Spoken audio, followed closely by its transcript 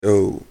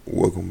Yo,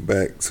 welcome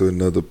back to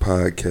another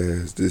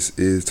podcast. This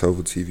is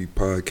Topher TV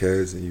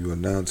Podcast, and you are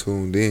now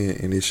tuned in,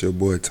 and it's your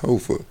boy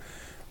Topher.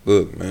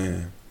 Look,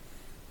 man,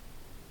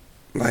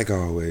 like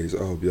always, I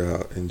hope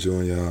y'all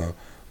enjoying y'all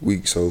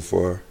week so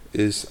far.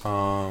 It's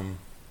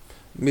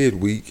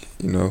midweek,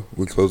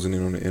 we're closing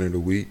in on the end of the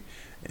week,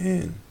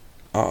 and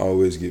I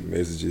always get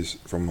messages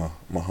from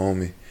my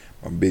homie,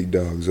 my big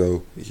dog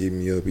Zoe. He hit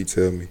me up, he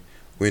tell me,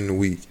 when the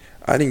week.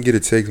 I didn't get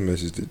a text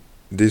message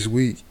this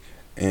week,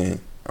 and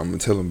I'm gonna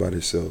tell him about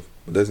himself.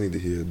 But that's neither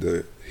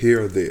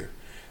here or there.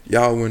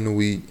 Y'all win the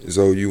week,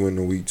 Zoe, you win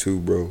the week too,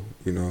 bro.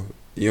 You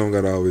don't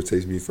gotta always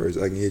text me first.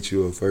 I can hit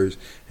you up first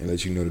and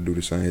let you know to do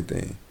the same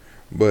thing.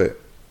 But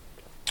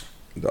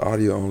the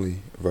audio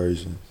only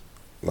version,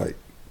 like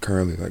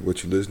currently, like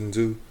what you're listening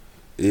to,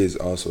 is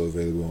also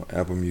available on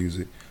Apple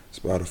Music,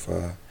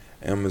 Spotify,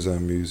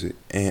 Amazon Music,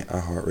 and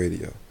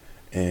iHeartRadio.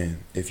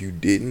 And if you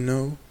didn't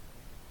know,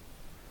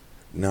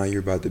 now you're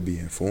about to be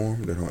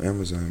informed that on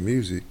Amazon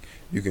Music,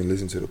 you can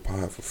listen to the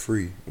pod for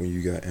free when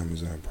you got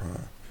Amazon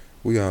Prime.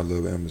 We all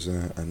love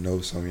Amazon. I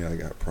know some of y'all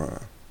got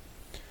Prime.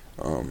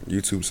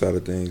 YouTube side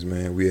of things,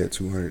 man, we had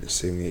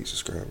 278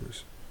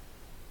 subscribers.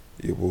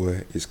 Your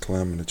boy is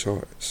climbing the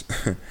charts.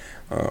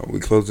 We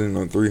closing in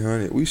on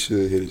 300. We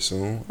should hit it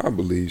soon. I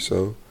believe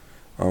so.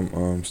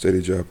 I'm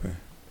steady dropping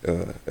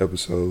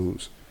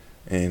episodes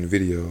and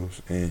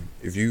videos. And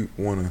if you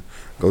want to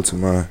go to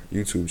my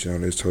YouTube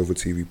channel, it's Topher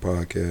TV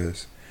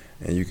Podcast.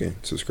 And you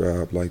can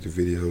subscribe, like the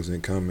videos,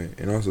 and comment.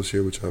 And also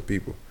share with y'all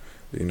people.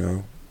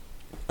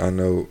 I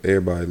know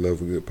everybody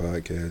love a good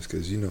podcast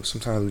because,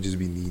 sometimes we just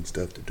be needing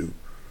stuff to do.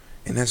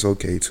 And that's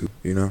okay too.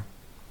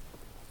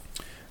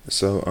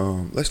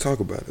 So let's talk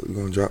about it. We're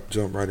going to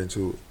jump right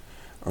into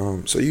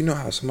it. So you know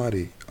how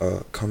somebody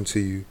come to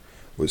you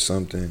with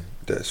something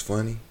that's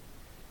funny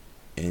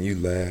and you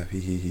laugh,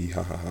 he,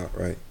 ha, ha, ha,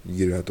 right? You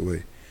get it out the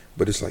way.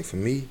 But it's like, for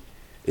me,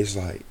 it's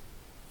like,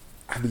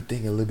 I be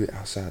thinking a little bit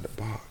outside the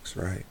box,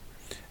 right?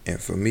 And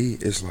for me,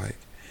 it's like,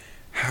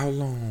 how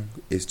long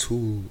is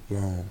too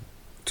long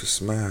to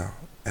smile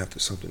after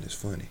something is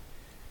funny?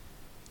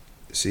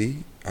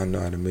 See, I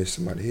know how to mess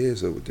somebody's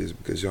heads up with this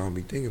because y'all don't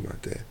be thinking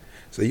about that.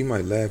 So you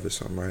might laugh at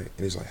something, right?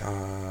 And it's like,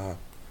 ah,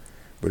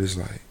 but it's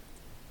like,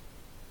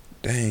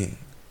 dang.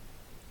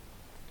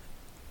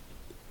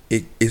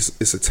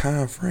 It's a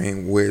time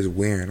frame where it's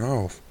wearing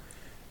off.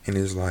 And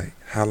it's like,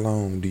 how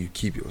long do you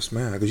keep your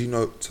smile? Because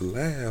to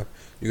laugh,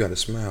 you got to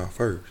smile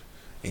first.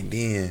 And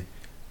then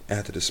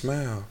after the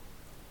smile,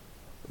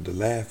 the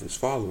laugh is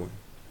following.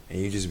 And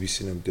you just be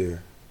sitting up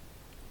there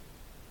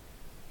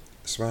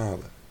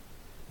smiling.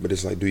 But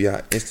it's like, do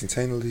y'all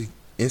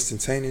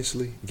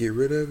instantaneously get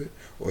rid of it?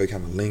 Or it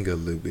kind of linger a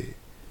little bit?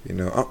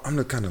 I'm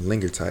the kind of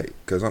linger type.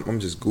 Because I'm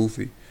just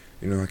goofy.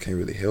 I can't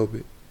really help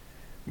it.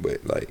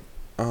 But like,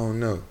 I don't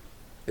know.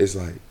 It's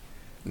like,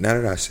 now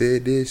that I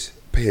said this,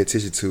 pay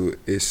attention to it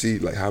and see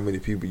like how many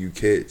people you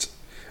catch.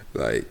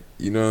 Like,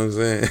 you know what I'm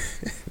saying?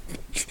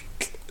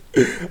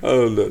 I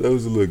don't know. That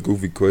was a little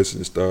goofy question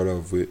to start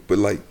off with. But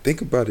like,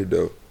 think about it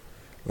though.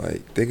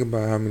 Like, think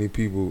about how many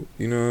people,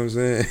 you know what I'm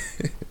saying?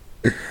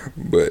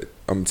 But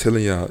I'm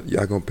telling y'all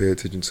gonna pay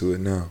attention to it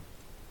now.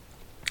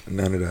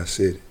 Now that I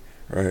said it,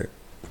 right?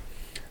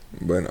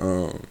 But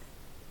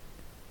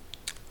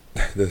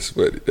that's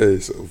funny. That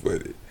is so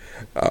funny.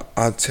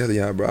 I tell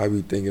y'all, bro, I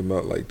be thinking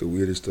about like the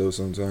weirdest stuff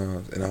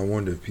sometimes, and I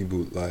wonder if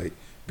people like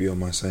be on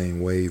my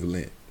same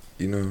wavelength.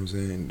 You know what I'm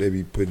saying? They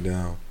be picking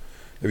up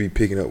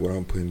what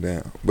I'm putting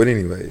down. But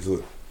anyways,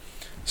 look.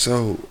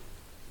 So,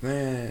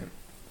 man,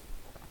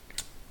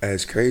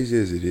 as crazy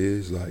as it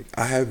is, like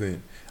I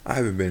haven't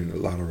been in a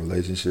lot of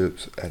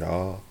relationships at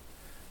all,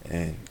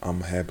 and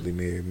I'm a happily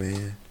married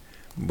man.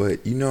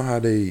 But you know how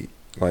they,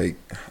 like,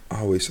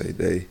 I always say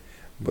they,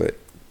 but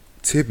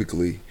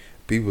typically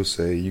people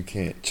say you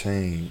can't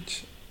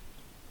change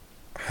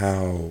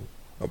how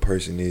a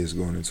person is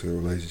going into a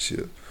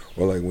relationship,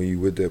 or like when you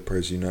with that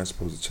person, you're not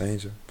supposed to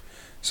change them.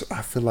 So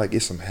I feel like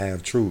it's some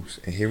half truths,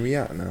 and hear me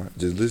out now.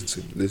 Just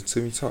listen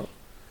to me talk.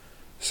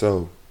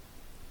 So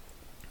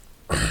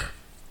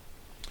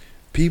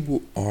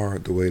people are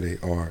the way they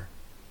are,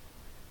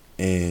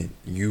 and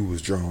you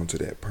was drawn to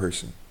that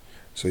person,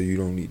 so you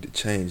don't need to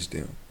change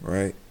them,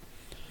 right?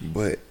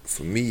 But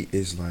for me,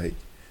 it's like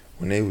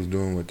when they was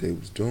doing what they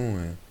was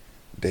doing,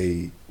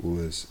 they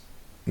was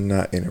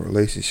not in a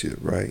relationship,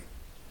 right?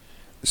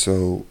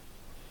 So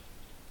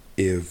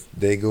if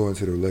they go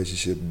into the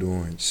relationship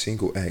doing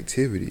single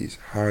activities,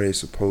 how are they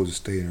supposed to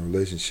stay in a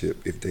relationship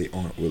if they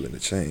aren't willing to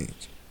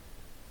change?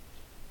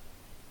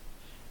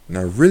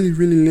 Now really,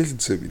 really listen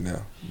to me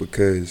now,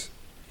 because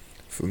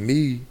for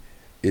me,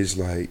 it's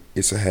like,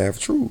 it's a half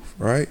truth,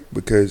 right?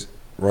 Because,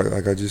 right,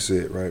 like I just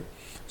said, right?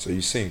 So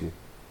you're single,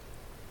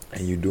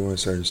 and you're doing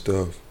certain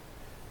stuff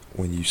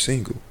when you're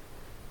single.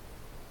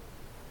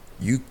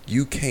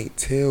 You can't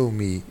tell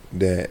me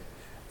that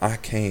I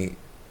can't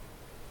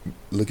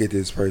look at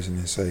this person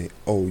and say,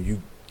 oh,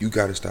 you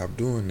got to stop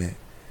doing that,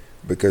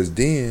 because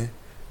then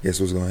guess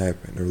what's gonna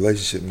happen? The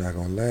relationship not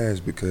gonna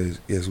last, because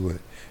guess what?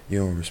 You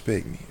don't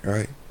respect me,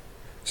 right?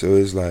 So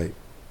it's like,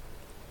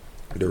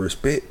 The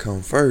respect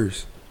come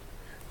first,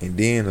 and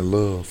then the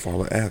love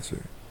follow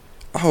after.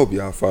 I hope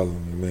y'all follow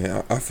me,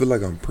 man. I feel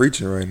like I'm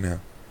preaching right now.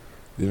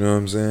 You know what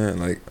I'm saying?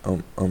 Like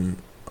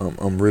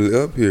I'm really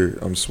up here.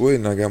 I'm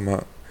sweating. I got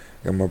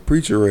my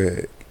preacher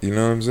rag. You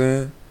know what I'm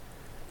saying?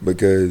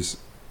 Because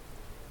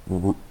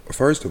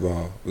first of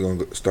all, we're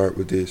gonna start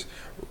with this.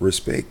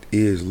 Respect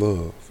is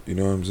love. You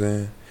know what I'm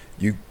saying?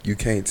 You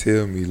can't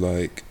tell me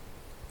like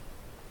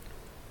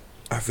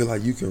I feel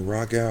like you can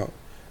rock out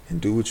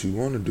and do what you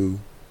want to do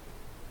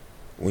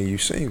when you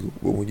single,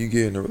 but when you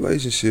get in a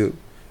relationship,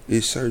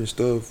 it's certain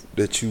stuff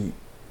that you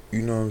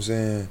know what I'm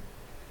saying,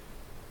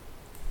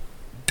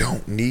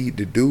 don't need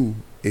to do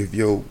if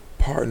your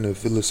partner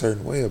feel a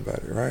certain way about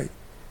it, right?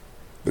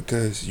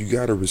 Because you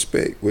gotta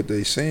respect what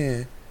they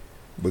saying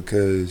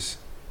because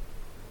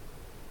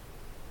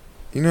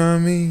you know what I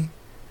mean?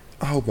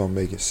 I hope I'm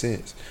making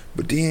sense.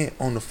 But then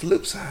on the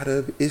flip side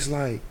of it, it's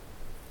like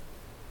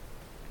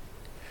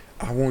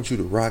I want you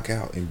to rock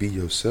out and be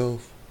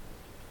yourself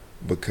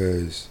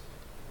because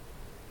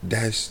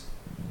that's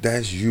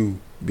you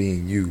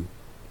being you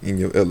in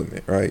your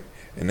element, right?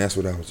 And that's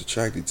what I was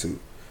attracted to.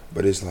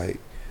 But it's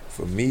like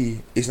for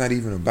me, it's not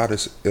even about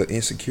an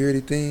insecurity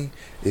thing.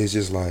 It's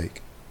just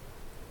like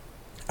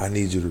I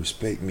need you to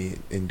respect me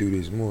and do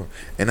this more.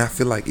 And I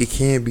feel like it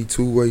can be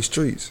two-way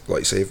streets.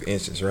 Like say for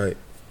instance, right?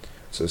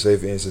 So say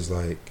for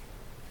instance,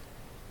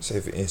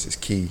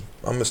 Key,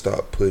 I'm gonna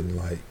start putting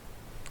like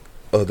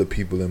other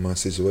people in my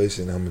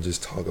situation. I'm gonna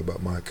just talk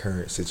about my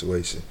current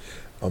situation.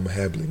 I'm a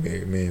happily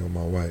married man with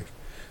my wife.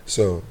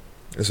 So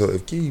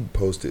if Key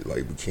posted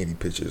like bikini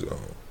pictures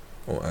on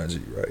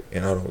IG, right,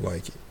 and I don't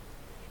like it,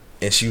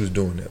 and she was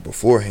doing that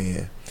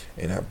beforehand,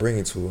 and I bring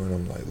it to her and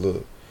I'm like,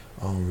 look,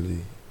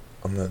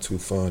 I'm not too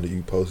fond of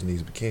you posting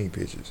these bikini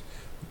pictures.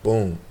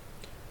 Boom.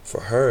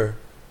 For her,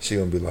 she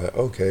gonna be like,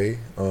 okay,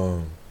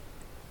 I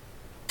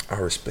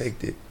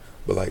respect it,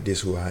 but like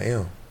this who I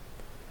am.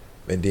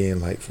 And then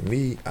like for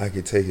me, I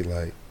could take it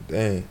like,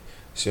 dang,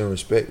 she don't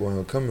respect where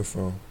I'm coming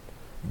from.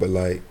 But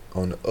like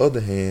on the other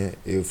hand,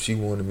 if she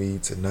wanted me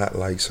to not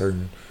like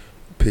certain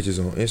pictures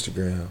on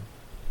Instagram,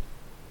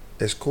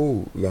 that's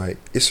cool. Like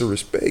it's a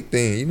respect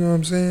thing, you know what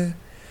I'm saying?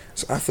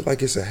 So I feel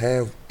like it's a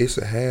half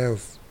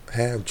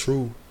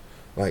true,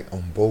 like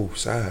on both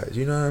sides.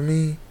 You know what I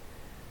mean?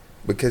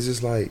 Because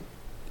it's like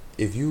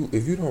if you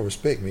don't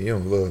respect me, you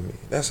don't love me.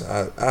 That's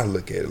how I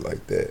look at it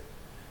like that.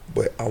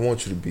 But I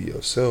want you to be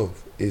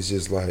yourself. It's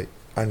just like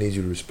I need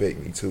you to respect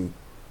me too.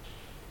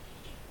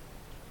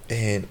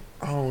 And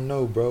I don't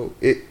know, bro.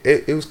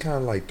 It was kind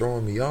of like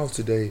throwing me off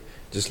today,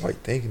 just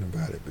like thinking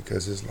about it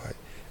because it's like,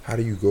 how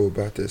do you go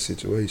about that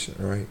situation,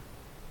 right?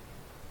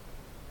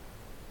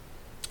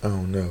 I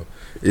don't know.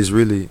 It's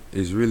really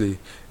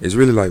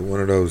like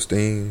one of those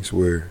things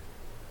where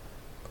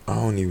I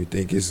don't even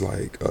think it's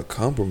like a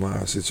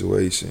compromise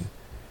situation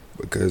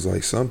because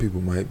like some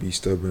people might be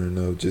stubborn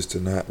enough just to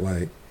not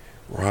like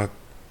rock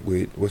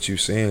with what you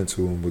saying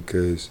to them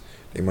because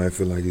they might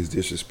feel like it's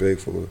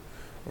disrespectful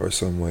or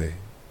some way.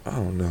 I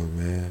don't know,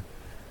 man.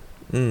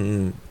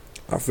 Mm-mm.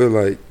 I feel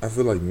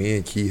like me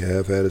and Key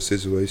have had a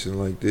situation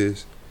like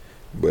this,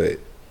 but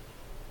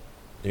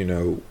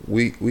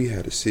we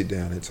had to sit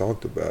down and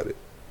talk about it.